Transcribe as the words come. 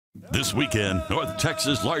This weekend, North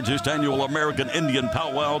Texas' largest annual American Indian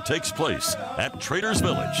powwow takes place at Traders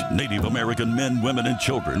Village. Native American men, women, and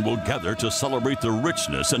children will gather to celebrate the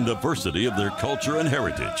richness and diversity of their culture and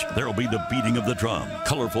heritage. There will be the beating of the drum,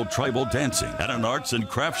 colorful tribal dancing, and an arts and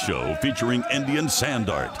crafts show featuring Indian sand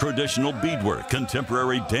art, traditional beadwork,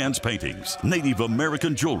 contemporary dance paintings, Native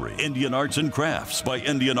American jewelry, Indian arts and crafts by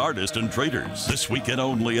Indian artists and traders. This weekend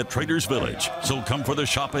only at Traders Village. So come for the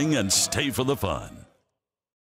shopping and stay for the fun.